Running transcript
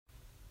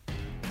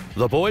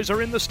The boys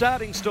are in the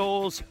starting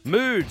stalls.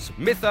 Moods,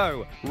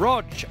 Mytho,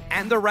 Rog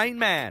and the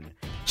Rainman.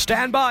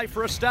 Stand by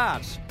for a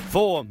start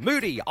for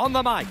Moody on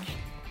the mic.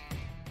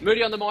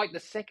 Moody on the mic, the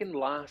second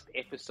last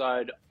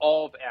episode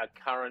of our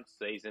current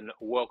season.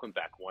 Welcome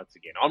back once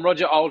again. I'm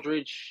Roger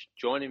Aldridge.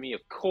 Joining me,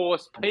 of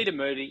course, Peter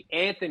Moody,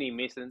 Anthony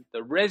Misson,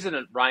 the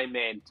resident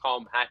Rainman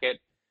Tom Hackett.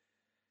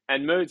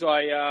 And Moods,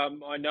 I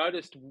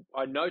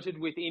noted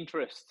with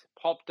interest,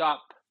 popped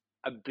up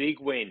a big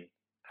win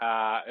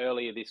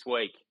earlier this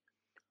week.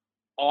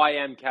 I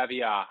Am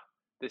Caviar,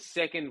 the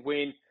second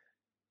win.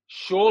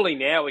 Surely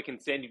now we can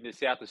send him to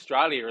South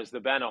Australia as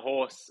the banner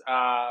horse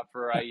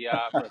for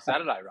a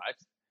Saturday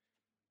race.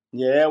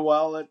 Yeah,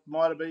 well, it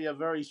might be a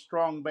very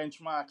strong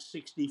benchmark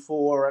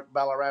 64 at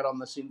Ballarat on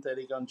the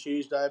synthetic on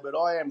Tuesday, but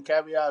I Am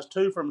Caviar's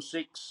 2 from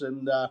 6,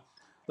 and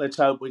let's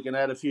hope we can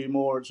add a few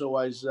more. It's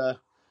always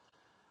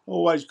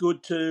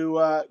good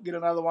to get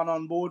another one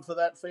on board for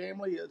that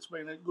family. It's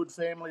been a good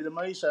family to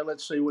me, so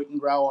let's see if we can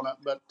grow on it.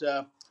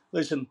 But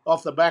listen,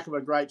 off the back of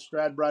a great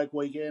Stradbroke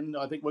weekend,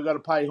 I think we've got to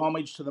pay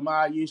homage to the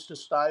Mar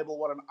Eustace stable.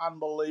 What an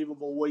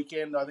unbelievable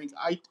weekend. I think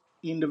 8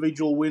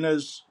 individual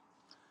winners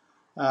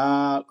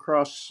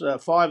across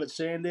 5 at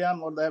Sandown.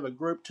 What do they have? A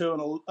Group 2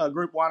 and a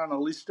Group 1 and a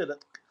listed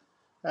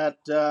at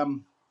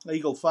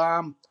Eagle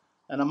Farm,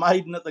 and a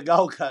maiden at the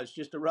Gold Coast,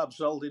 just to rub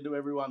salt into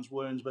everyone's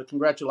wounds. But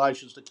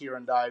congratulations to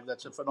Kieran Dave.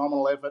 That's a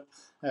phenomenal effort.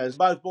 As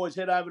both boys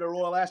head over to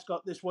Royal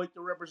Ascot this week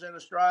to represent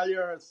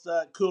Australia, it's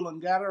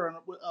Coolangatta and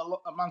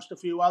amongst a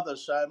few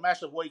others. So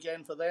massive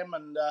weekend for them,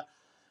 and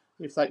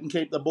if they can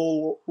keep the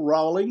ball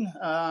rolling,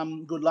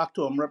 good luck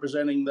to them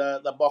representing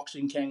the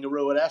boxing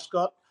kangaroo at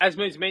Ascot. As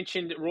Moods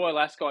mentioned, Royal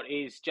Ascot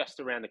is just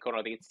around the corner.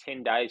 I think it's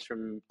 10 days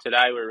from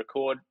today we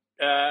record.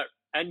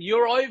 And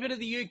you're over to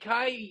the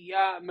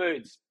UK,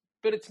 Moods.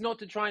 But it's not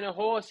to train a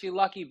horse, you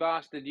lucky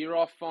bastard. You're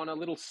off on a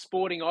little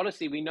sporting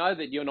odyssey. We know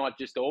that you're not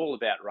just all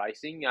about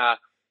racing.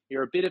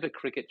 You're a bit of a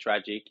cricket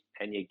tragic,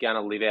 and you're going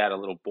to live out a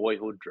little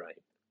boyhood dream.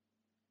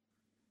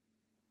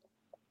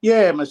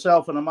 Yeah,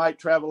 myself and a mate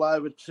travel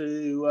over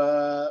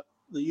to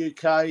the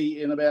UK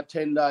in about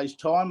 10 days'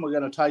 time. We're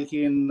going to take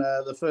in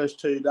the first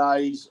 2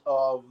 days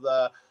of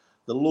the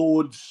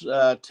Lord's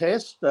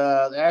test,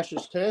 the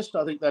Ashes test.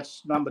 I think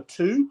that's number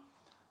 2.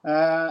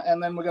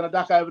 And then we're going to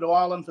duck over to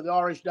Ireland for the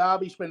Irish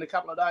Derby, spend a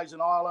couple of days in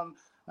Ireland,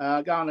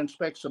 go and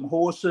inspect some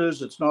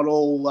horses. It's not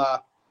all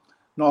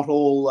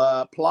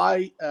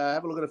play.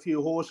 Have a look at a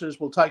few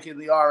horses. We'll take in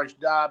the Irish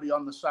Derby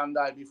on the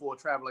Sunday before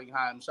travelling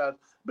home. So a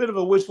bit of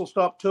a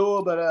whistle-stop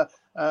tour, but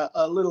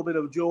a little bit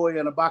of joy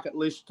and a bucket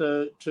list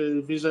to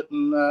visit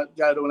and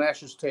go to an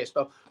Ashes test.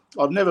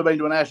 I've never been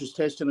to an Ashes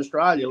test in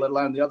Australia, let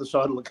alone the other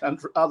side of the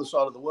country, other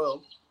side of the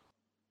world.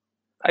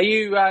 Are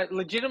you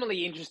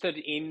legitimately interested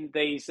in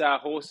these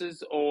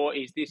horses, or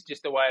is this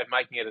just a way of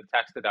making it a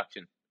tax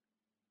deduction?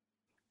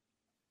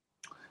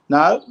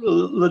 No,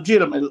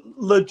 legitimate,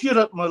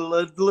 whatever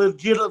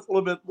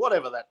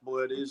that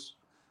word is.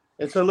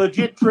 It's a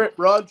legit trip,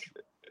 Rog.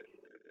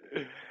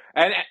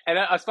 And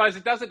I suppose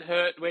it doesn't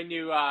hurt when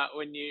you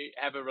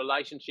have a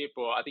relationship,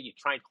 or I think you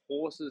train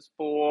horses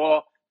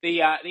for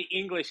the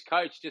English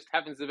coach just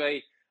happens to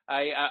be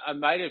a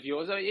mate of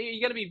yours. Are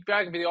you going to be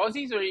bragging for the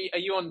Aussies, or are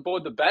you on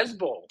board the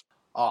Bazball?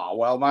 Oh,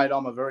 well, mate,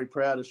 I'm a very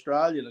proud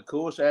Australian, of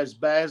course, as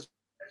Baz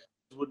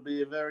would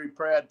be a very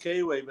proud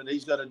Kiwi, but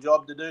he's got a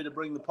job to do to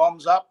bring the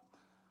Poms up.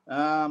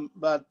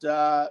 But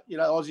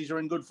Aussies are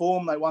in good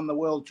form. They won the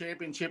World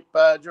Championship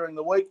during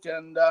the week,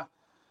 and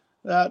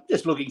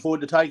just looking forward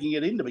to taking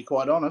it in, to be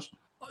quite honest.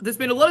 There's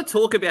been a lot of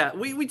talk about,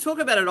 we talk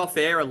about it off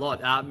air a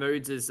lot,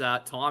 Moods'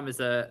 time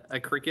as a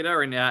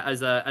cricketer and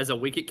as a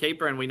wicket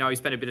keeper, and we know he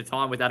spent a bit of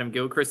time with Adam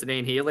Gilchrist and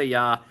Ian Healy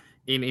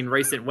in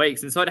recent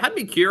weeks. And so it had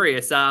me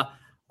curious. I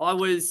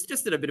was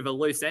just at a bit of a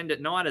loose end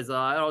at night as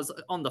I was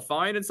on the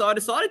phone, and so I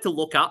decided to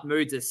look up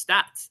Moods'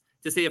 stats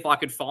to see if I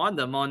could find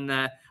them on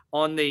the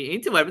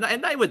interweb,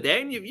 and they were there.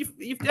 And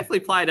you've definitely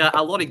played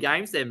a lot of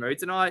games there,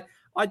 Moods, and I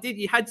did.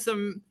 You had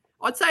some.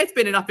 I'd say it's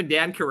been an up and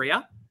down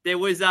career. There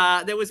was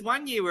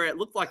 1 year where it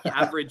looked like you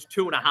averaged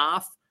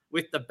 2.5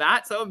 with the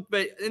bat.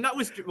 And that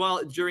was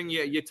during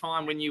your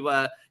time when you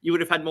would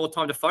have had more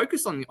time to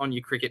focus on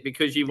your cricket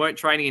because you weren't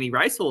training any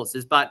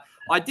racehorses. But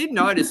I did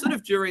notice sort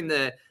of during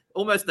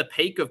almost the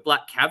peak of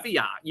Black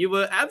Caviar, you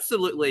were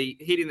absolutely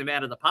hitting them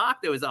out of the park.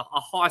 There was a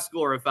high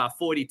score of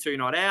 42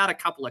 not out, a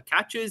couple of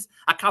catches,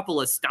 a couple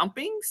of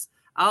stumpings.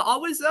 I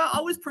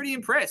was pretty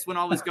impressed when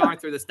I was going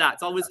through the stats.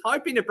 I was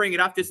hoping to bring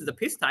it up just as a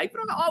piss take,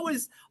 but I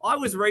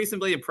was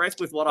reasonably impressed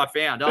with what I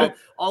found.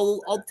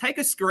 I'll take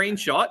a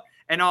screenshot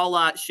and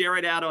I'll share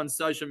it out on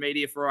social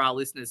media for our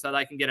listeners so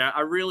they can get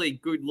a really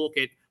good look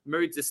at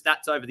Moods'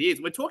 stats over the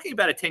years. We're talking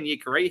about a 10-year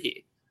career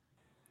here.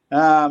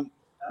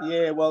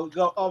 Yeah, well,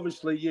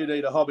 obviously you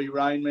need a hobby,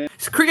 Rainman.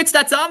 Cricket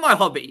stats are my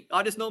hobby.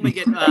 I just normally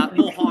get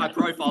more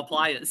high-profile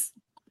players.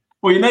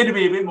 Well, you need to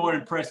be a bit more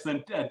impressed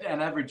than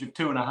an average of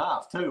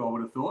 2.5 too, I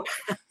would have thought.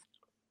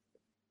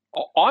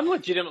 I'm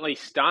legitimately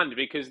stunned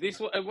because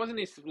it wasn't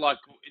this like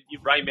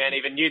Rayman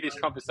even knew this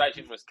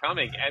conversation was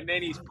coming, and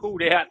then he's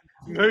pulled out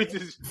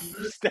Moods'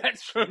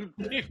 stats from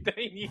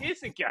 15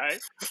 years ago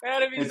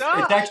out of his It's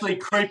ass. actually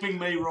creeping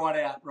me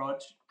right out, Rog.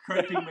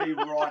 Creeping me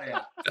right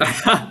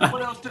out.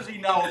 What else does he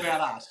know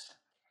about us?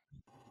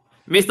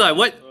 Mytho,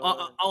 what?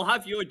 I'll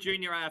have your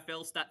junior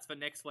AFL stats for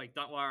next week.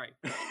 Don't worry.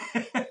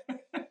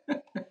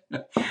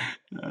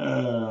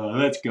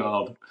 That's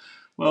gold.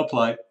 Well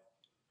played.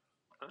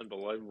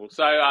 Unbelievable.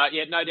 So,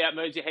 no doubt,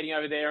 Moods, you're heading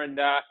over there and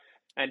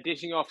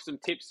dishing off some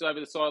tips over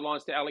the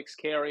sidelines to Alex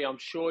Carey. I'm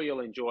sure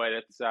you'll enjoy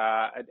it.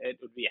 It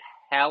would be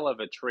a hell of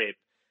a trip.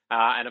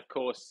 And, of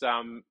course,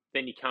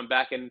 then you come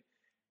back and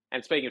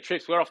speaking of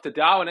trips, we're off to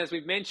Darwin. As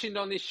we've mentioned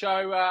on this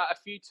show a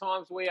few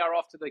times, we are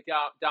off to the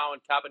Darwin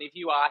Cup. And if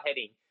you are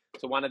heading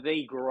to one of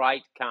the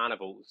great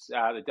carnivals,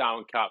 the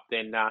Darwin Cup,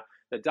 then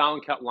the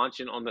Darwin Cup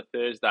luncheon on the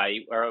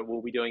Thursday, where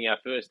we'll be doing our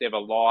first ever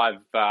live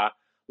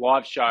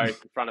show in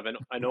front of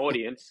an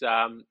audience.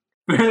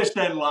 First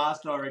and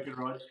last, I reckon,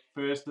 Rog.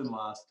 First and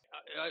last.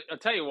 I'll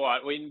tell you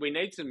what, we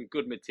need some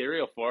good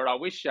material for it. I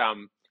wish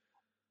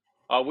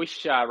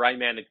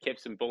Rayman had kept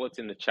some bullets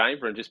in the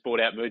chamber and just brought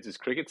out Moods'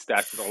 cricket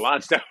stats for the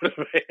lunch. That would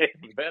have been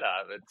even better.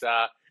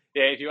 But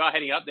if you are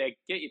heading up there,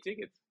 get your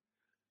tickets.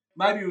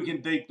 Maybe we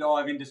can deep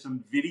dive into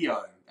some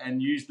video and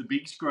use the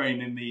big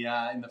screen in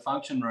the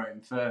function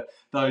room for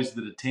those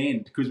that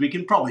attend, because we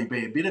can probably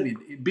be a bit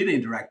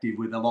interactive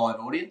with the live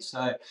audience.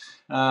 So,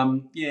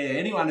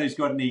 anyone who's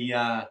got any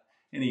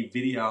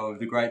video of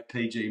the great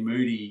PG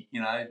Moody,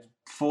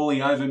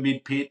 falling over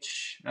mid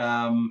pitch,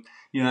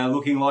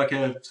 looking like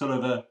a sort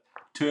of a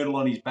turtle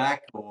on his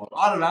back, or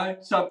I don't know,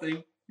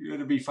 something.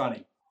 It'll be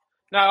funny.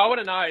 No, I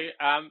want to know.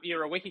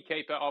 You're a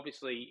wicketkeeper,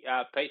 obviously,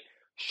 Pete.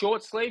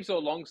 Short sleeves or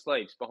long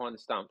sleeves behind the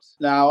stumps?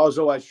 No, I was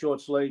always short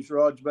sleeves,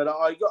 Rog. But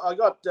I've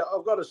got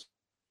to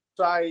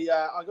say,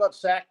 I got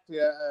sacked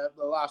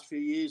the last few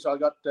years. I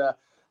got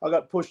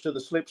pushed to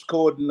the slips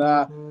cord,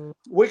 and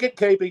wicket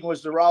keeping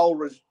was the role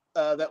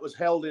that was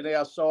held in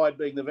our side,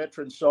 being the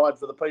veteran side,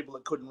 for the people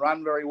that couldn't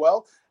run very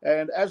well.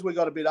 And as we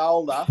got a bit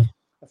older,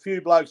 a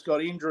few blokes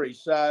got injuries.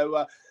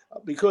 So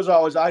because I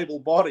was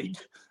able-bodied,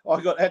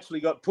 I got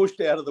pushed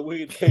out of the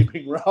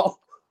wicket-keeping role.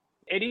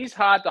 It is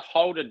hard to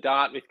hold a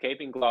dart with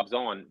keeping gloves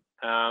on.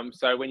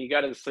 So when you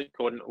go to the slip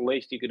cord, at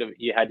least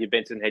you had your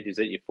Benson hedges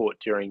at your foot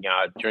during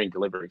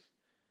deliveries.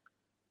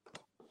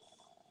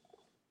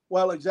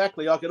 Well,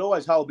 exactly. I could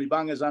always hold my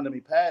bungers under my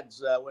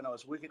pads when I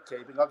was wicket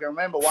keeping. I can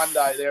remember one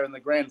day there in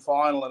the grand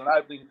final, and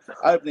an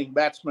opening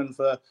batsman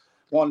for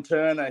Juan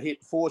Turner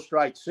hit 4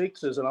 straight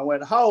sixes, and I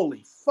went,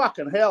 "Holy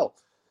fucking hell!"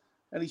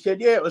 And he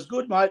said, "Yeah, it was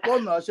good, mate,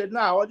 wasn't it?" I said,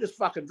 "No, I just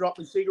fucking dropped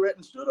my cigarette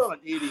and stood on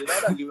it, you idiot.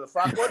 I don't give a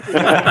fuck what you do."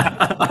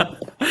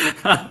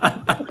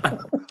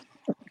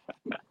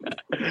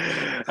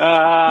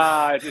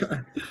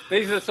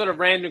 These are the sort of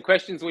random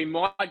questions we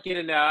might get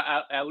in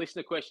our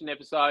listener question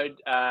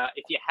episode.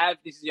 If you have,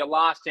 this is your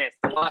last chance,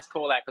 the last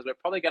call out, because we're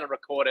probably going to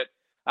record it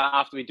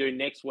after we do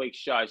next week's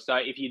show. So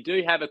if you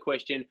do have a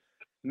question,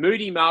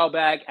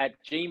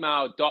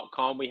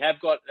 moodymailbag@gmail.com. We have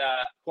got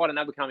quite a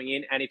number coming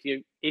in, and if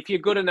you're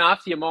good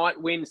enough, you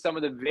might win some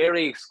of the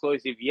very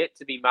exclusive, yet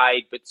to be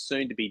made but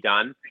soon to be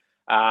done,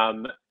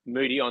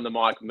 Moody on the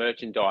Mic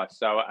merchandise.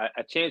 So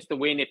a chance to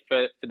win it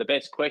for the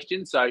best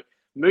question. So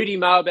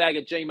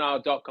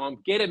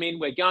moodymailbag@gmail.com. Get them in.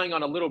 We're going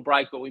on a little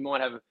break, but we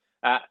might have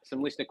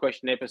some listener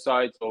question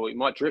episodes, or we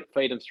might drip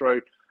feed them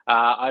through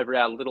over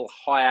our little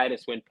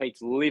hiatus when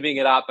Pete's living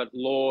it up at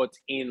Lord's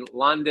in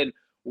London.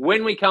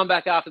 When we come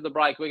back after the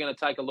break, we're going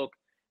to take a look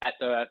at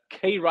the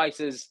key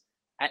races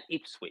at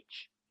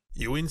Ipswich.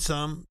 You win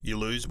some, you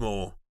lose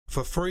more.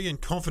 For free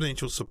and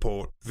confidential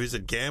support,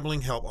 visit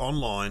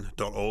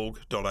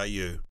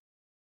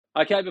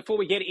gamblinghelponline.org.au. Okay, before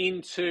we get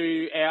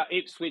into our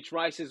Ipswich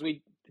races,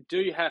 we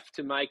do have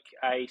to make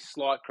a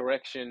slight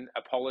correction.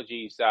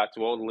 Apologies to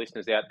all the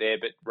listeners out there,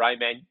 but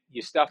Rayman,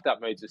 you stuffed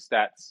up Moods'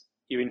 stats.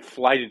 You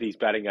inflated his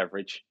batting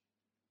average.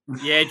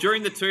 Yeah,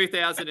 during the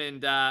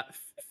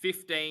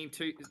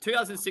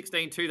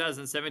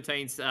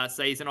 2016-2017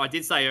 season, I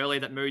did say earlier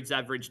that Moods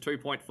averaged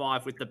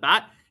 2.5 with the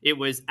bat. It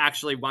was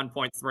actually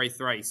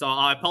 1.33. So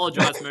I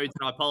apologise, Moods,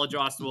 and I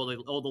apologise to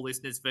all the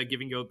listeners for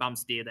giving you a bum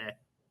steer there.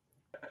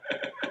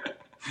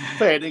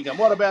 Fair dinkum.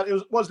 What about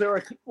was there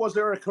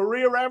a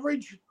career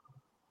average?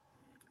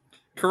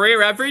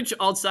 Career average,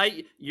 I'd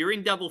say you're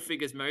in double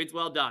figures, Moods.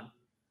 Well done.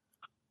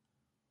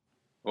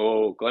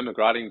 Oh, Glenn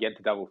McGrath didn't get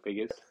to double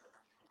figures.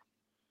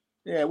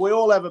 Yeah, we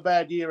all have a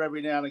bad year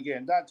every now and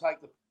again. Don't take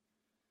the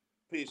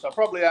piss. I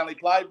probably only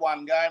played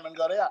one game and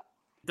got out.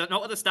 Not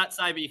what the stats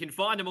say, but you can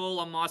find them all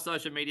on my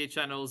social media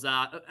channels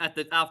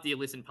after you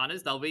listen,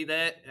 punters. They'll be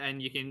there,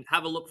 and you can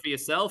have a look for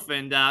yourself.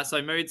 And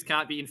so Moods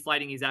can't be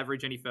inflating his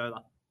average any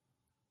further.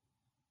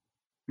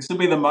 This will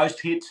be the most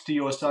hits to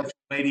your social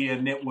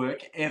media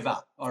network ever,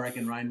 I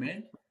reckon,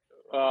 Rainman.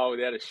 Oh,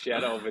 without a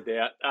shadow of a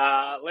doubt.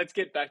 Let's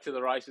get back to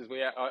the races.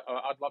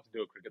 I'd love to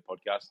do a cricket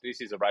podcast.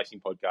 This is a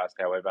racing podcast,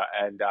 however,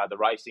 and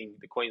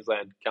the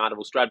Queensland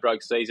Carnival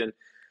Stradbroke season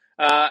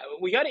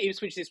We go to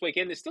Ipswich this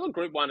weekend. There's still a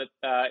Group 1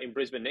 in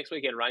Brisbane next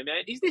weekend,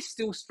 Rainman. Is this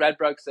still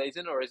Stradbroke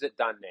season, or is it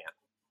done now?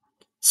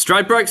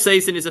 Stradbroke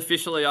season is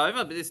officially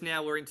over, but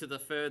we're into the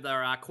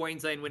further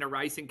Queensland Winter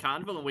Racing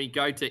Carnival, and we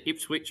go to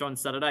Ipswich on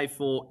Saturday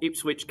for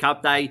Ipswich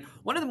Cup Day.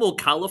 One of the more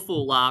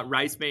colourful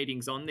race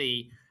meetings on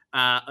the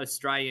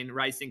Australian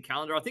racing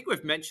calendar. I think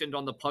we've mentioned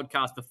on the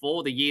podcast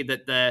before the year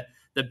that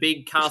the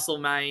big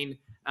Castlemaine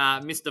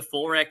Mr.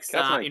 Forex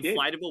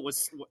inflatable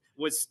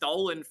was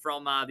stolen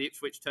from the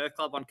Ipswich Turf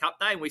Club on Cup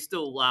Day, and we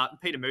still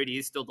Peter Moody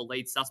is still the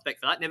lead suspect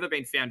for that. Never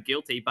been found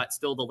guilty, but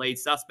still the lead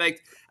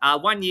suspect.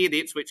 1 year the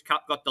Ipswich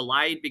Cup got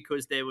delayed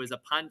because there was a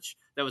punch.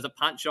 There was a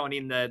punch on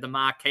in the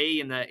marquee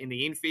in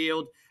the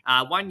infield.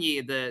 1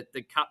 year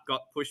the Cup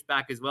got pushed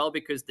back as well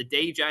because the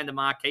DJ and the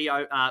marquee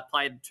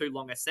played too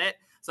long a set.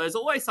 So there's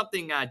always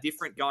something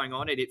different going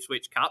on at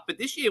Ipswich Cup. But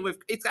this year,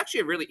 it's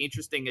actually a really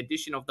interesting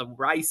edition of the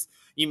race.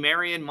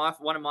 Numerian,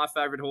 one of my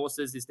favourite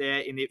horses, is there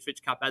in the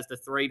Ipswich Cup as the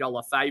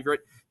 $3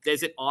 favourite.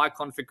 Desert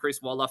Icon for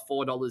Chris Waller,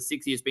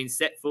 $4.60, has been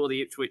set for the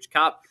Ipswich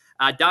Cup.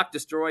 Dark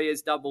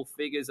Destroyers, double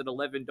figures at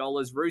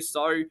 $11.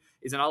 Rousseau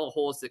is another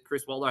horse that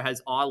Chris Waller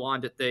has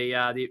eyelined at the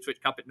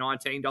Ipswich Cup at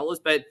 $19.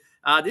 But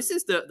this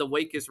is the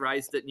weakest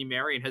race that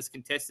Numerian has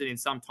contested in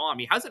some time.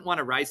 He hasn't won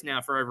a race now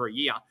for over a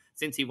year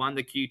since he won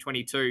the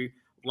Q22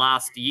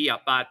 last year.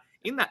 But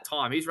in that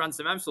time, he's run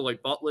some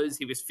absolute bottlers.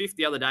 He was fifth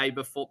the other day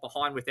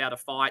behind Without a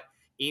Fight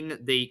in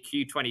the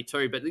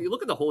Q22. But you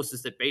look at the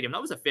horses that beat him.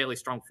 That was a fairly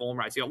strong form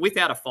race. You got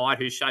Without a Fight,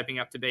 who's shaping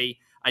up to be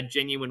a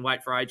genuine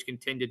weight for age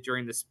contender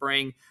during the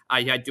spring.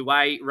 You had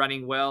Douay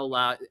running well,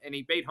 and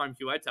he beat Home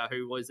Huerta,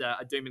 who was a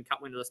Doomben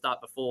Cup winner to the start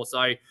before. So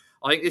I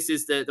think this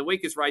is the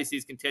weakest race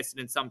he's contested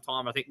in some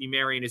time. I think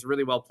Numerian is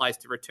really well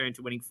placed to return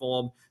to winning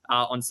form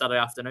on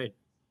Saturday afternoon.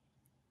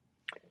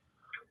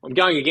 I'm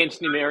going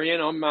against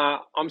Numerian.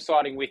 I'm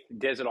siding with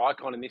Desert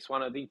Icon in this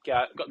one. I think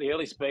got the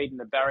early speed and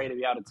the barrier to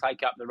be able to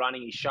take up the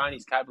running. He's shown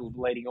he's capable of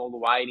leading all the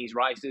way in his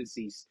races.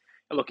 He's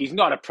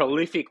not a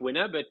prolific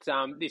winner, but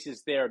this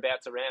is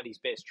thereabouts around his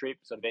best trip,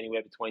 sort of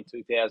anywhere between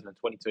 2,000 and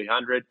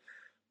 2,200.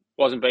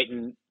 Wasn't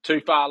beaten too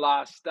far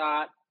last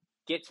start.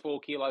 Gets 4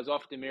 kilos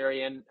off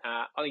Numerian.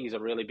 I think he's a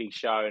really big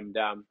show, and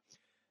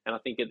I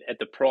think at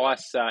the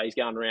price, he's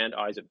going around,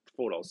 he's at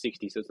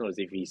 $4.60, so it's not as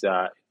if he's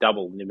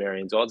double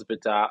Numerian's odds, but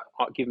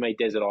give me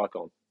Desert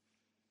Icon.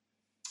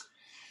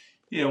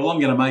 Yeah, well, I'm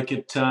going to make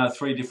it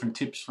 3 different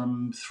tips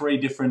from 3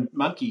 different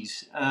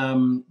monkeys.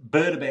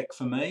 Berdebeck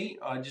for me.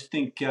 I just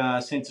think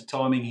sense of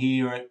timing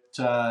here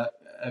for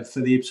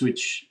the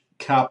Ipswich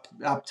Cup,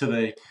 up to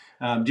the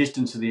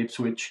distance of the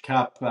Ipswich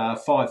Cup,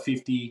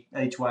 $5.50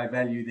 each way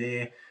value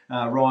there.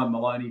 Ryan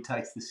Maloney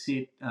takes the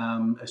sit.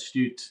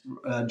 Astute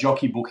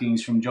jockey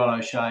bookings from John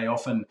O'Shea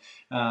often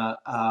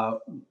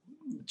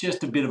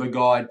just a bit of a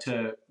guide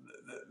to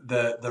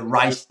the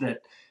race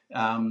that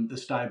the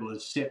stable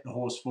has set the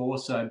horse for.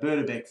 So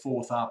Berdebeck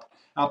fourth up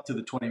to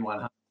the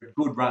 2,100.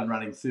 Good run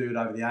running third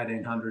over the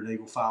 1,800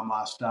 Eagle Farm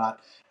last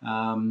start.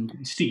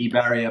 Sticky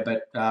barrier,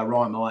 but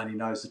Ryan Maloney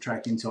knows the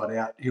track inside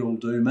out. He'll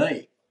do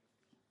me.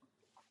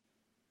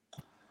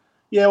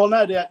 Yeah, well,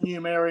 no doubt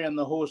Numerian,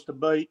 the horse to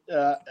beat.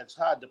 It's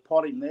hard to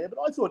pot him there, but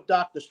I thought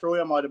Dark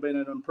Destroyer might have been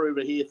an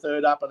improver here,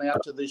 third up and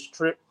out to this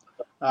trip.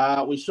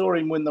 We saw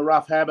him win the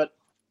Rough Habit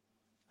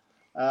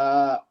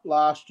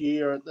last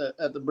year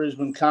at the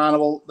Brisbane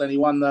Carnival. Then he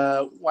won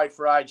the weight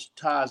for age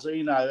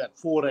Tarzino at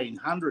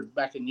 1,400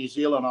 back in New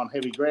Zealand on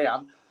heavy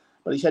ground.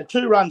 But he's had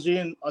 2 runs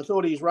in. I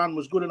thought his run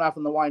was good enough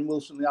in the Wayne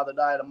Wilson the other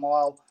day at a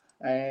mile,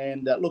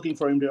 and looking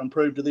for him to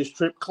improve to this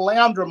trip.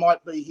 Caloundra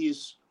might be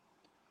his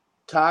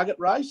target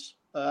race.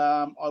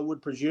 I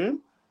would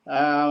presume,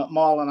 1.5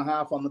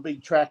 miles on the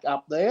big track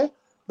up there.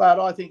 But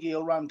I think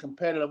he'll run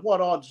competitive.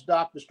 What odds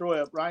Dark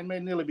Destroyer,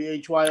 Rainman? Nearly be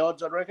each way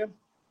odds, I reckon.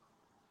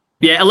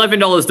 Yeah,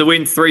 $11 to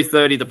win,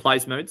 $3.30 the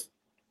place moods.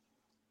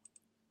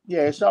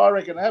 Yeah, so I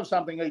reckon have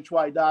something each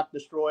way, Dark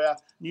Destroyer.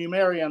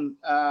 Numerian,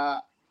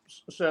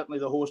 certainly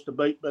the horse to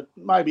beat, but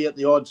maybe at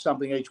the odds,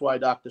 something each way,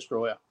 Dark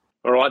Destroyer.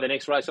 All right, the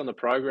next race on the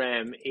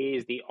program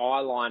is the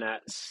Eyeliner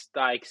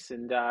Stakes,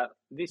 and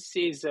this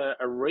is a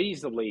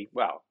reasonably,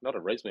 well, not a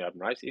reasonably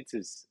open race. It's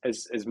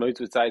as Moods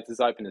would say, it's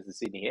as open as the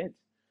Sydney Heads.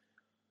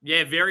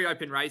 Yeah, very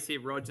open race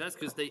here, Rog. That's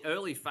because the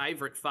early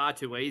favourite, Far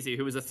Too Easy,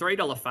 who was a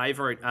 $3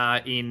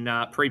 favourite in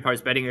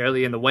pre-post betting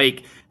early in the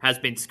week, has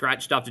been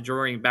scratched after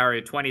drawing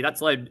barrier 20.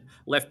 That's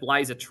left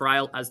Blazer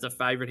Trail as the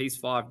favourite. He's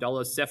 $5.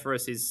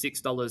 Cephorus is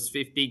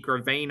 $6.50.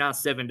 Gravina,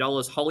 $7.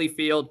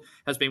 Holyfield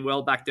has been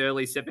well backed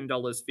early,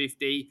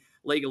 $7.50.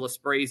 Legal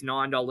Esprit's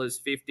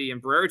 $9.50,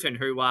 and Brereton,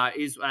 who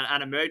is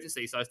an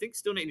emergency, so I think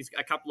still needs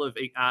a couple of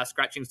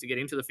scratchings to get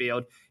into the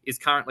field, is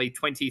currently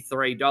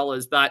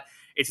 $23. But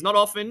it's not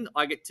often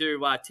I get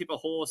to tip a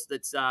horse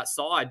that's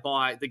side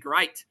by the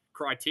great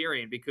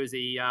Criterion because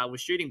he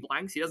was shooting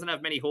blanks. He doesn't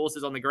have many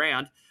horses on the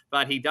ground,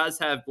 but he does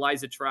have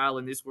Blazer Trail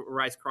in this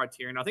race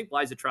Criterion. I think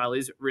Blazer Trail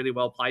is really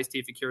well placed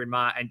here for Kieran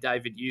Maher and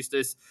David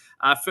Eustace.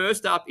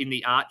 First up in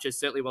the Archer,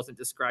 certainly wasn't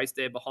disgraced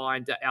there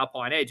behind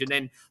Alpine Edge. And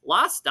then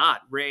last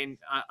start ran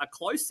a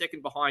close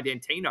second behind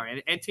Antino.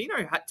 And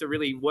Antino had to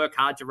really work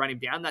hard to run him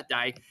down that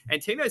day.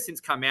 Antino's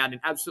since come out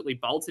and absolutely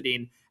bolted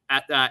in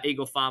at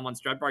Eagle Farm on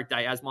Stradbroke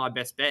Day as my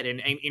best bet, and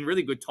in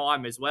really good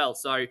time as well.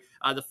 So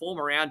the form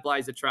around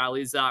Blazer Trail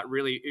is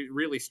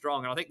really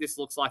strong, and I think this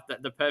looks like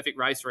the perfect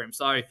race for him.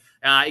 So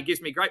it gives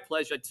me great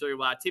pleasure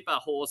to tip a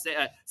horse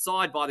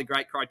side by the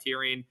great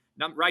Criterion,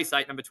 race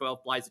 8, number 12,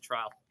 Blazer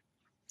Trail.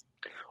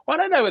 Well,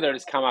 I don't know whether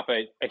it's come up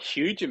a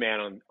huge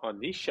amount on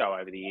this show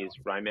over the years,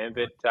 Rayman,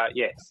 but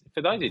yes,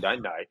 for those who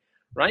don't know,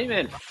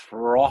 Rayman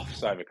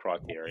froths over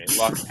Criterion,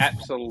 like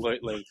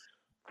absolutely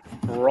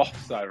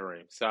froths over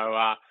him.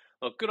 So,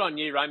 look, good on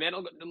you, Rayman.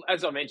 Look,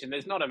 as I mentioned,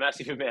 there's not a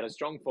massive amount of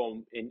strong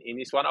form in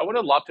this one. I would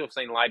have loved to have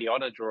seen Lady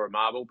Honor draw a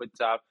marble, but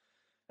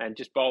and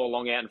just bowl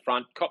along out in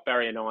front. Cop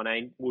barrier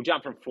 19. We'll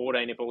jump from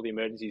 14 if all the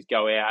emergencies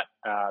go out.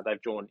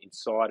 They've drawn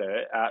inside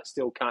her.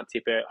 Still can't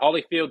tip her.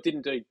 Holyfield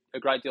didn't do a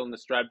great deal in the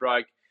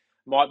Stradbroke.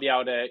 Might be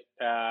able to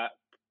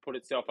put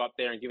itself up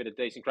there and give it a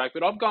decent crack.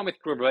 But I've gone with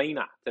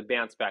Gravina to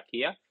bounce back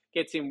here.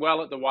 Gets in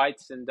well at the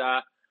weights and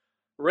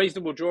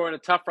reasonable draw in a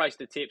tough race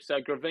to tip. So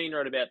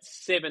Gravina at about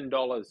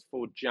 $7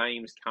 for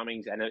James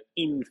Cummings and an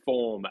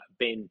in-form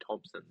Ben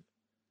Thompson.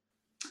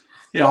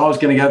 Yeah, I was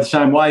going to go the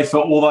same way for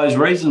all those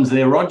reasons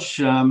there, Rog.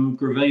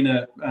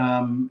 Gravina,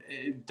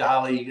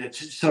 Darley, it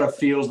just sort of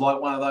feels like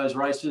one of those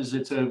races.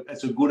 It's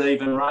a good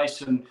even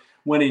race, and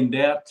when in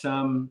doubt,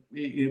 go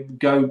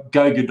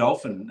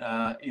Godolphin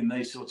in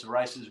these sorts of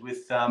races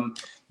with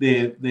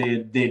their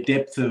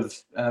depth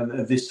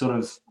of this sort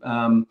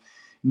of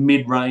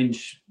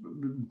mid-range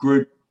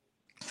Group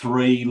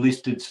 3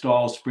 listed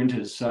style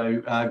sprinters.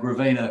 So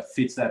Gravina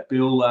fits that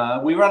bill.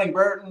 We're running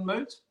Brereton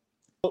Moods?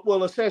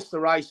 We'll assess the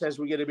race as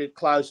we get a bit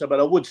closer,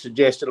 but I would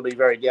suggest it'll be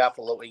very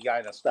doubtful that we're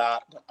going to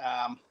start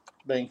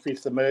being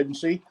fifth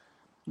emergency.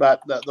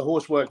 But the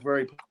horse worked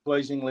very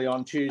pleasingly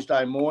on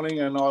Tuesday morning,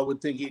 and I would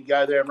think he'd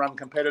go there and run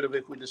competitive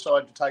if we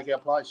decide to take our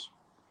place.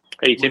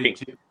 Are you tipping?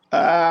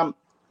 No,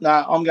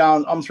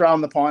 I'm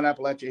throwing the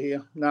pineapple at you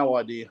here. No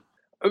idea.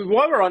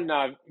 While we're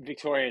on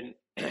Victorian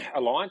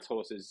Alliance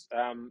horses,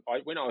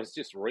 when I was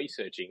just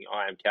researching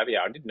I Am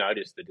Caviar, I did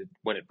notice that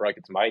when it broke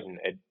its maiden,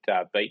 it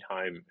beat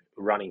home.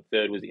 Running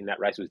third was in that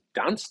race was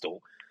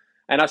Dunstall.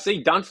 And I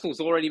see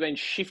Dunstall's already been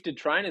shifted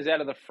trainers out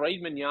of the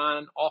Freedman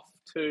yarn off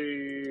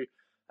to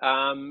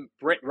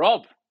Brett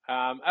Robb.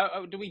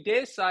 Do we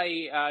dare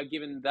say,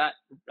 given that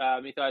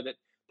mytho, that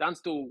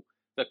Dunstall,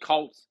 the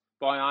Colts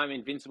by I'm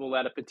Invincible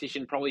out of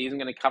Petition, probably isn't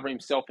going to cover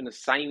himself in the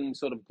same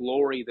sort of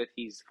glory that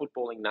his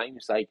footballing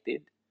namesake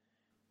did?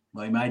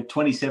 Well, he made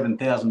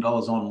 $27,000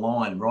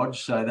 online, Rog,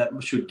 so that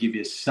should give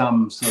you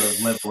some sort of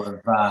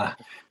level of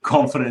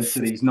confidence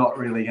that he's not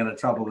really going to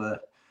trouble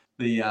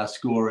the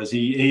scorers.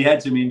 He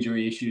had some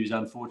injury issues,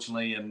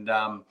 unfortunately, and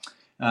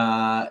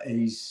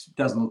he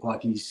doesn't look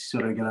like he's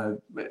sort of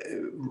going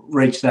to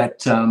reach that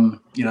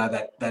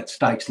that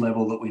stakes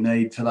level that we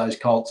need for those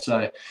colts.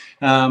 So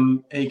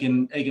he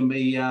can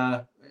be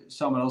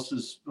someone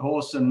else's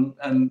horse, and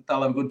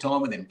they'll have a good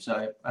time with him.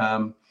 So.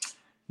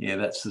 Yeah,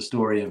 that's the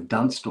story of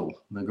Dunstall,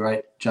 the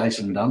great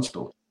Jason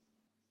Dunstall.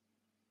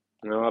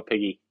 Oh,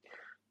 Piggy.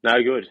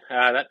 No good.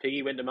 That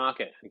Piggy went to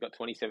market and got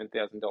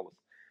 $27,000.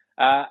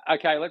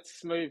 Okay,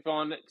 let's move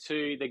on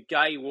to the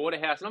Gay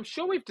Waterhouse. And I'm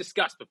sure we've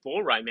discussed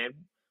before, Rayman,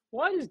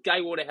 why does Gay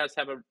Waterhouse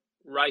have a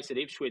race at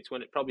Ipswich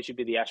when it probably should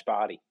be the Ash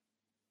Barty?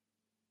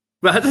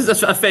 Well,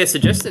 that's a fair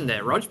suggestion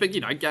there, Rog. But,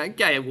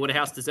 Gay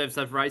Waterhouse deserves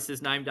to have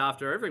races named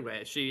after her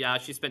everywhere. She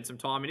spent some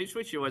time in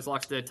Ipswich. She always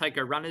likes to take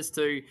her runners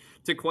to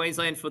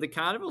Queensland for the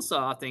carnival. So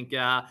I think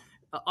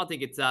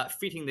it's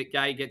fitting that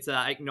Gay gets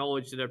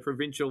acknowledged at a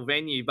provincial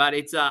venue. But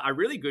it's a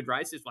really good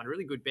race, this one. A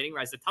really good betting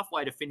race. A tough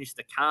way to finish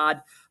the card.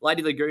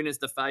 Lady Laguna's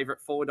the favourite,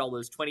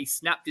 $4.20.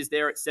 Snapped is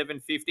there at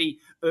 $7.50.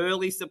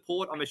 Early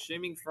support, I'm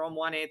assuming, from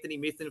one Anthony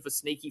Mithun for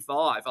Sneaky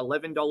 5.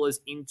 $11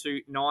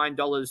 into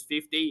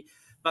 $9.50.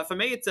 But for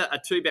me, it's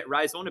a two-bet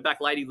race. I want to back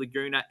Lady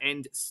Laguna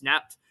and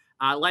Snapped.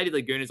 Lady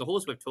Laguna is a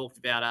horse we've talked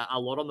about a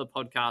lot on the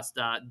podcast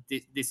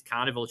this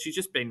carnival. She's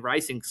just been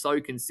racing so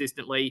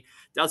consistently,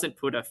 doesn't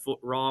put her foot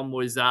wrong,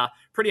 was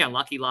pretty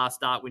unlucky last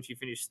start when she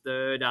finished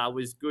third,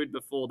 was good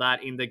before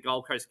that in the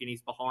Gold Coast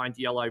Guineas behind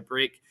Yellow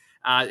Brick.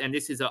 And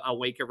this is a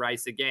weaker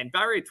race again.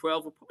 Barrier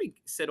 12 will probably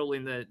settle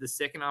in the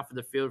second half of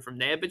the field from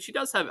there, but she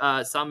does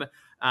have some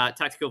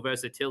tactical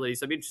versatility.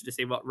 So I'm interested to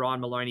see what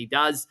Ryan Maloney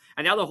does.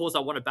 And the other horse I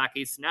want to back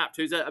is Snapped,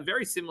 who's a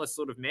very similar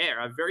sort of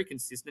mare, a very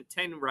consistent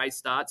 10 race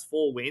starts,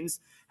 4 wins,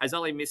 has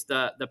only missed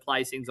the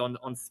placings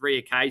on 3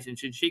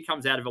 occasions. And she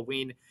comes out of a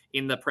win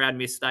in the Proud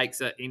Miss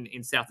Stakes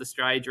in South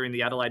Australia during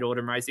the Adelaide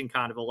Autumn Racing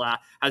Carnival,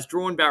 has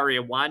drawn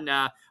Barrier 1,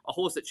 a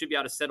horse that should be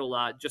able to settle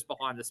just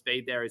behind the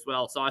speed there as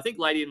well. So I think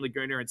Lady and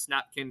Laguna and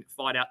Snap can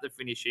fight out the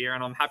finish here,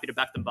 and I'm happy to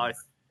back them both.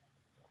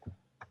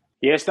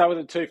 Yeah, start with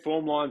the two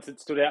form lines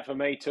that stood out for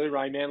me too,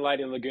 Rayman,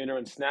 Lady Laguna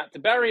and Snap. The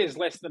barrier is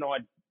less than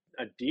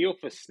ideal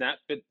for Snap,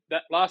 but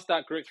that last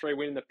start Group 3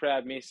 win in the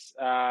Proud Miss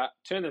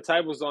turned the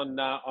tables on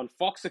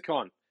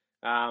Foxicon.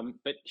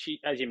 But she,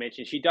 as you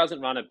mentioned, she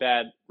doesn't run a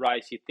bad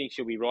race. You'd think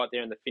she'll be right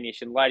there in the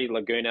finish. And Lady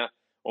Laguna,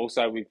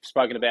 also, we've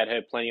spoken about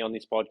her plenty on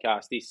this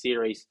podcast, this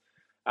series,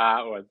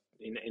 or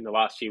in the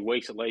last few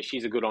weeks at least.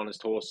 She's a good,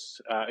 honest horse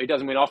who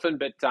doesn't win often.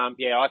 But,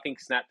 I think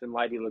Snapped and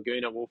Lady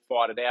Laguna will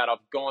fight it out. I've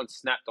gone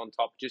Snapped on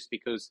top just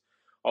because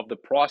of the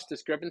price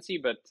discrepancy.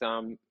 But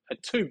a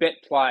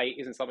two-bet play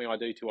isn't something I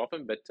do too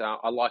often, but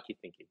I like your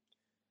thinking.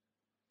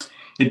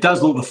 It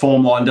does look the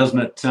form line, doesn't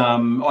it?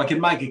 I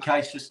can make a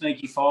case for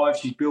Sneaky Five.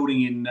 She's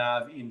building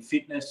in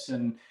fitness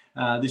and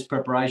this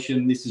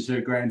preparation. This is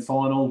her grand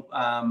final.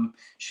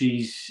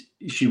 She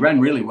ran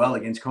really well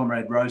against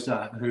Comrade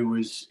Rosa, who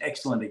was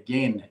excellent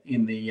again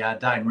in the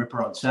Dane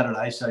Ripper on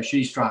Saturday. So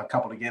she's strung a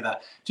couple together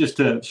just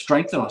to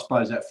strengthen, I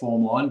suppose, that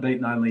form line,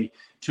 beaten only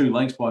 2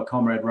 lengths by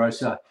Comrade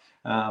Rosa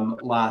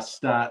last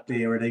start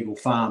there at Eagle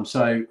Farm.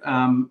 So,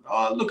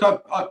 look,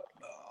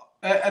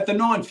 at the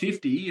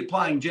 950, you're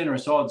playing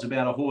generous odds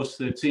about a horse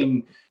that's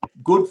in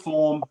good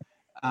form,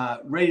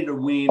 ready to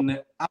win,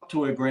 up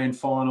to her grand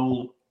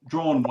final,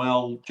 drawn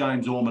well,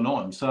 James Orman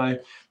on. So,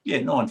 yeah,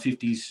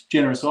 950's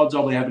generous odds.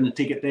 I'll be having a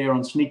ticket there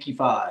on Sneaky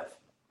Five.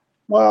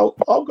 Well,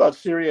 I've got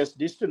serious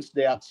distance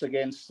doubts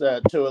against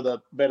two of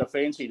the better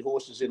fancied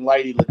horses in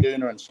Lady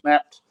Laguna and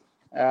Snapped.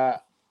 Hang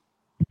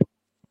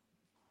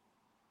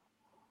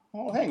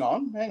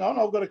on.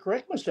 I've got to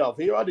correct myself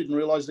here. I didn't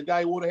realise the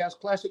Gay Waterhouse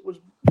Classic was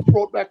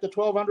brought back to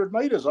 1,200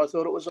 metres. I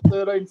thought it was a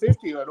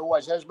 1,350. It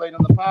always has been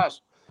in the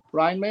past.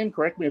 Rainman,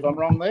 correct me if I'm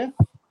wrong there.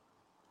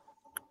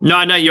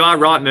 No, you are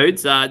right,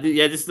 Moods.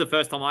 This is the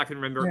first time I can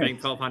remember it being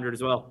 1,200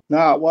 as well.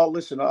 No, well,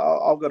 listen,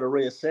 I've got to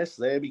reassess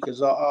there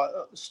because I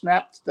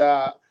Snapped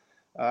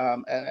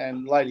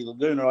and Lady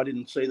Laguna, I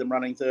didn't see them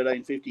running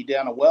 1,350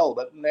 down a well,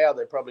 but now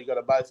they've probably got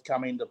to both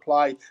come into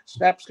play.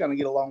 Snap's going to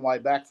get a long way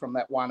back from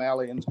that one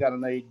alley and is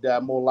going to need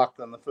more luck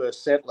than the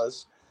first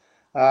settlers.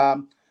 I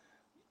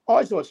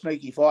thought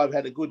Sneaky Five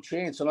had a good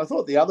chance, and I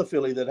thought the other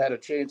filly that had a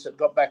chance that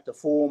got back to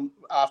form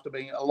after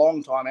being a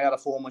long time out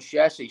of form was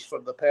Chassis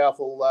from the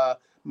powerful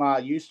Ma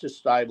Eustace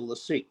stable, the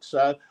 6.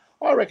 So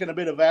I reckon a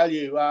bit of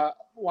value,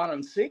 1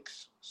 and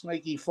 6,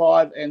 Sneaky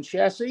Five and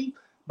Chassis,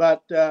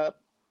 but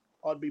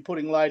I'd be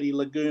putting Lady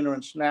Laguna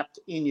and Snapped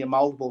in your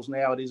multiples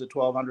now. It is a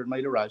 1,200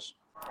 metre race.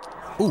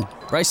 Ooh,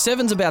 race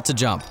 7's about to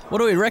jump. What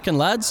do we reckon,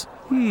 lads?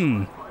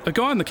 A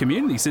guy in the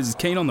community says he's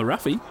keen on the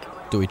roughie.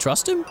 Do we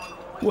trust him?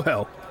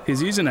 Well,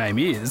 his username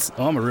is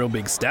I'm a real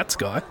big stats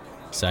guy.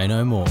 Say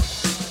no more.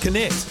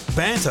 Connect,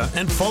 banter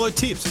and follow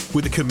tips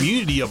with a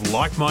community of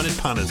like-minded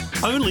punters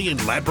only in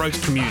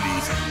Ladbrokes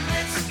communities.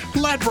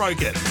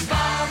 Ladbroke it!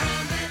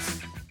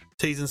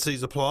 T's and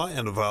C's apply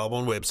and available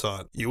on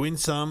website. You win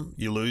some,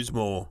 you lose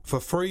more. For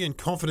free and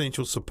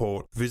confidential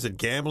support, visit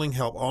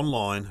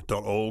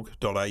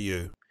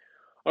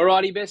gamblinghelponline.org.au.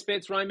 Alrighty, best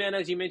bets, Rayman.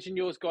 As you mentioned,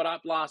 yours got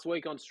up last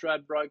week on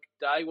Stradbroke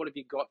Day. What have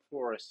you got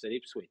for us at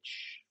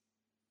Ipswich?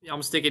 Yeah,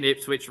 I'm sticking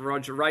Ipswich,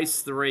 Roger.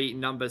 Race 3,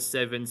 number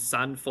 7,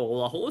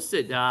 Sunfall. A horse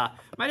that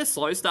made a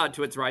slow start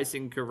to its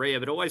racing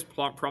career, but always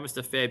promised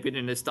a fair bit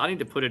and is starting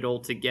to put it all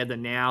together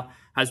now.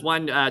 Has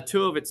won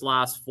 2 of its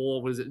last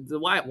 4. Was the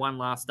way it won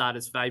last start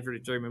as favourite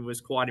at Doomben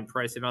was quite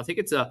impressive. And I think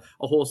it's a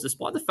horse,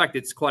 despite the fact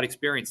it's quite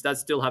experienced, does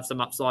still have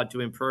some upside to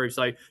improve.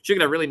 So she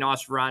got a really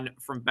nice run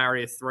from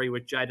barrier 3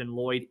 with Jaden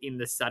Lloyd in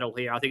the saddle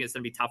here. I think it's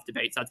going to be tough to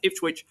beat. So it's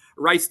Ipswich,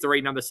 race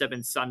 3, number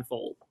 7,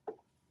 Sunfall.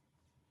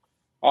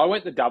 I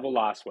went the double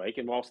last week,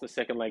 and whilst the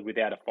second leg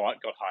without a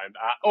fight got home,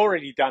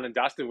 already done and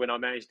dusted when I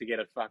managed to get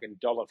a fucking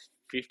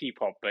 $1.50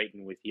 pop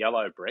beaten with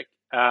Yellow Brick.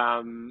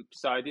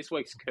 So this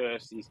week's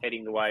curse is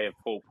heading the way of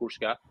Paul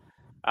Pushka,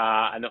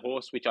 and the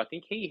horse, which I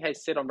think he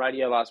has said on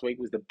radio last week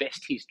was the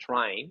best he's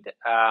trained,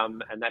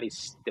 and that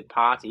is the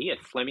Party at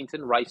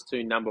Flemington, race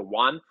 2, number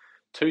 1.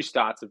 2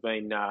 starts have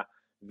been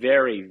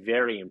very,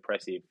 very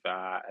impressive,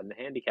 and the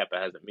handicapper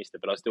hasn't missed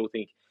it, but I still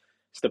think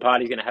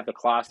Stapati's going to have the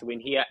class to win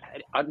here.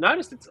 I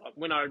noticed it's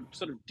when I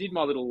sort of did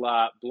my little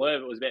blurb,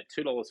 it was about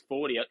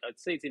 $2.40. It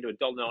seems into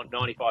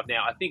 $1.95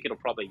 now. I think it'll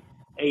probably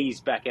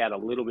ease back out a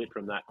little bit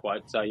from that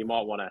quote, so you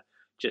might want to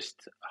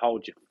just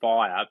hold your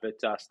fire.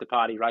 But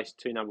Stapati, race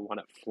 2, number 1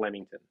 at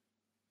Flemington.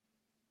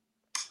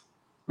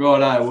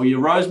 Righto. Well, your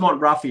Rosemont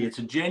Roughie. It's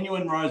a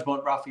genuine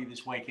Rosemont Roughie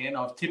this weekend.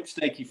 I've tipped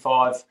Sneaky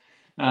Five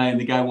in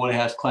the Go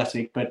Waterhouse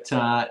Classic, but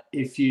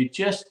if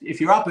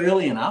you're up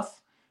early enough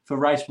for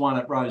race 1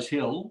 at Rose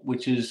Hill,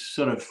 which is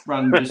sort of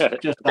run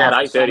just about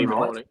after 8:30 in the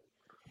morning.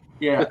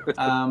 Yeah,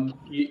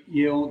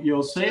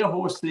 you'll see a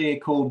horse there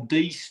called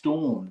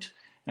Destormed.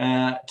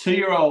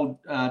 2-year-old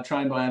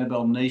trained by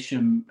Annabelle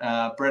Neesham,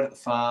 bred at the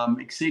farm,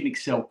 Exceed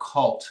Excel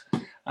Colt.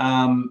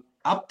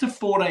 Up to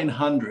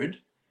 1,400,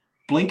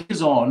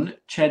 blinkers on,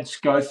 Chad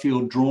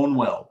Schofield drawn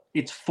well.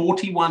 It's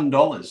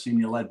 $41 in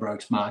your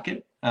Ladbrokes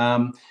market.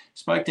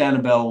 Spoke to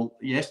Annabelle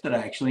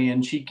yesterday, actually,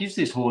 and she gives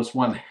this horse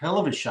one hell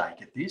of a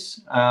shake at this.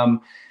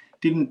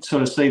 didn't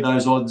sort of see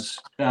those odds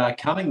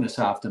coming this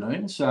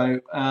afternoon. So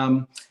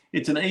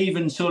it's an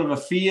even sort of a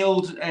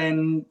field,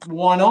 and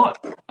why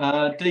not?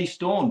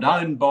 De-Stormed,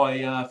 owned by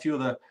a few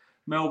of the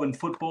Melbourne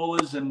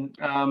footballers, and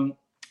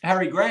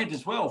Harry Grant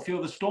as well, a few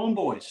of the Storm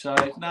boys. So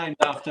named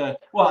after,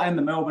 and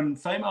the Melbourne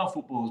female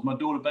footballers, my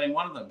daughter being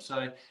one of them.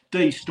 So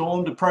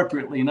De-Stormed,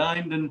 appropriately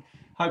named, and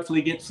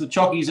hopefully gets the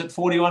chockies at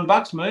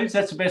 $41 moves.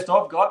 That's the best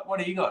I've got. What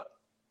do you got?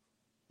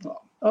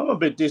 I'm a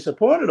bit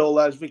disappointed. All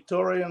those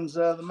Victorians,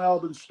 the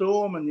Melbourne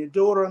Storm and your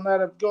daughter and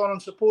that have gone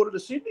and supported a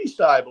Sydney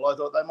stable. I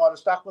thought they might have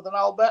stuck with an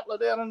old battler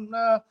down in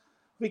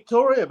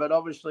Victoria, but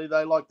obviously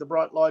they like the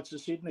bright lights of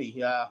Sydney.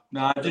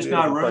 No, just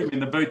no room in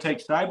the boutique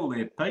stable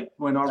there, Pete.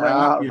 When I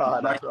rang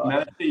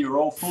up you're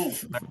all full.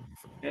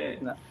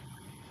 Yeah.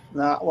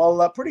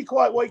 Well, pretty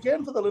quiet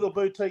weekend for the little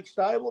boutique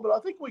stable, but I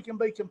think we can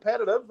be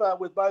competitive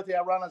with both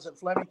our runners at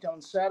Flemington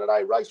on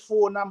Saturday. Race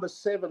 4, number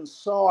 7,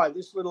 Sai.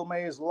 This little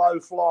mare's low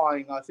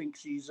flying. I think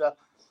she's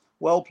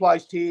well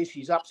placed here.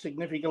 She's up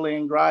significantly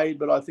in grade,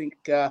 but I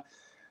think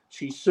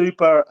she's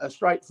super.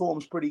 Straight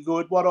form's pretty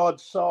good. What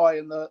odds, Sai,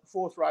 in the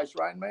 4th race,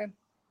 Rainman?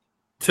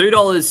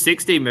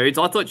 $2.60 Moods.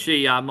 I thought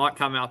she might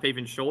come up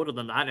even shorter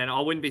than that, and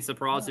I wouldn't be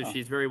surprised if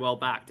she's very well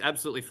backed.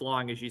 Absolutely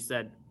flying, as you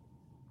said.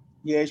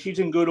 Yeah, she's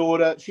in good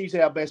order. She's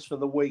our best for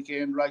the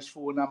weekend, race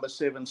 4, number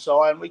 7,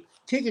 Sai. And we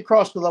tick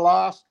across to the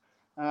last.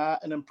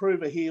 An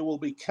improver here will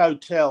be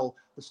Cotel,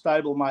 the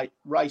stablemate,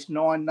 race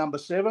 9, number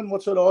 7.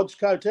 What sort of odds,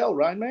 Cotel,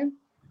 Rainman?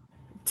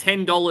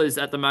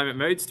 $10 at the moment,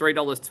 Moods.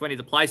 $3.20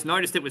 the place.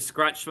 Noticed it was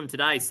scratched from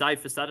today.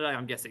 Save for Saturday,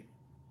 I'm guessing.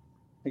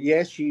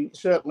 Yes, she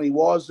certainly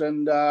was.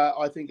 And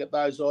I think at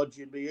those odds,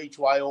 you'd be each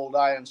way all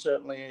day, and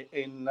certainly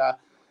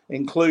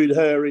include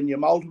her in your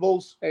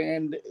multiples,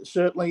 and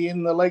certainly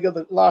in the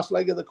last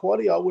leg of the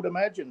quaddie, I would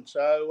imagine.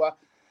 So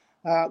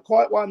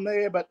quite one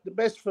there, but the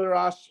best for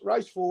us,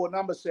 race 4,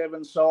 number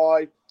 7,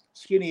 Sai.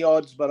 Skinny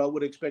odds, but I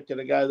would expect her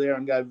to go there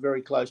and go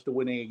very close to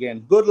winning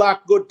again. Good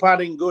luck, good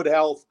punting, good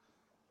health.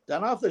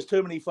 Don't know if there's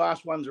too many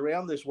fast ones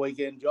around this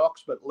weekend,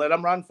 Jocks, but let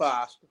them run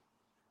fast.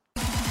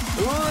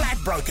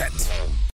 Ladbroke it.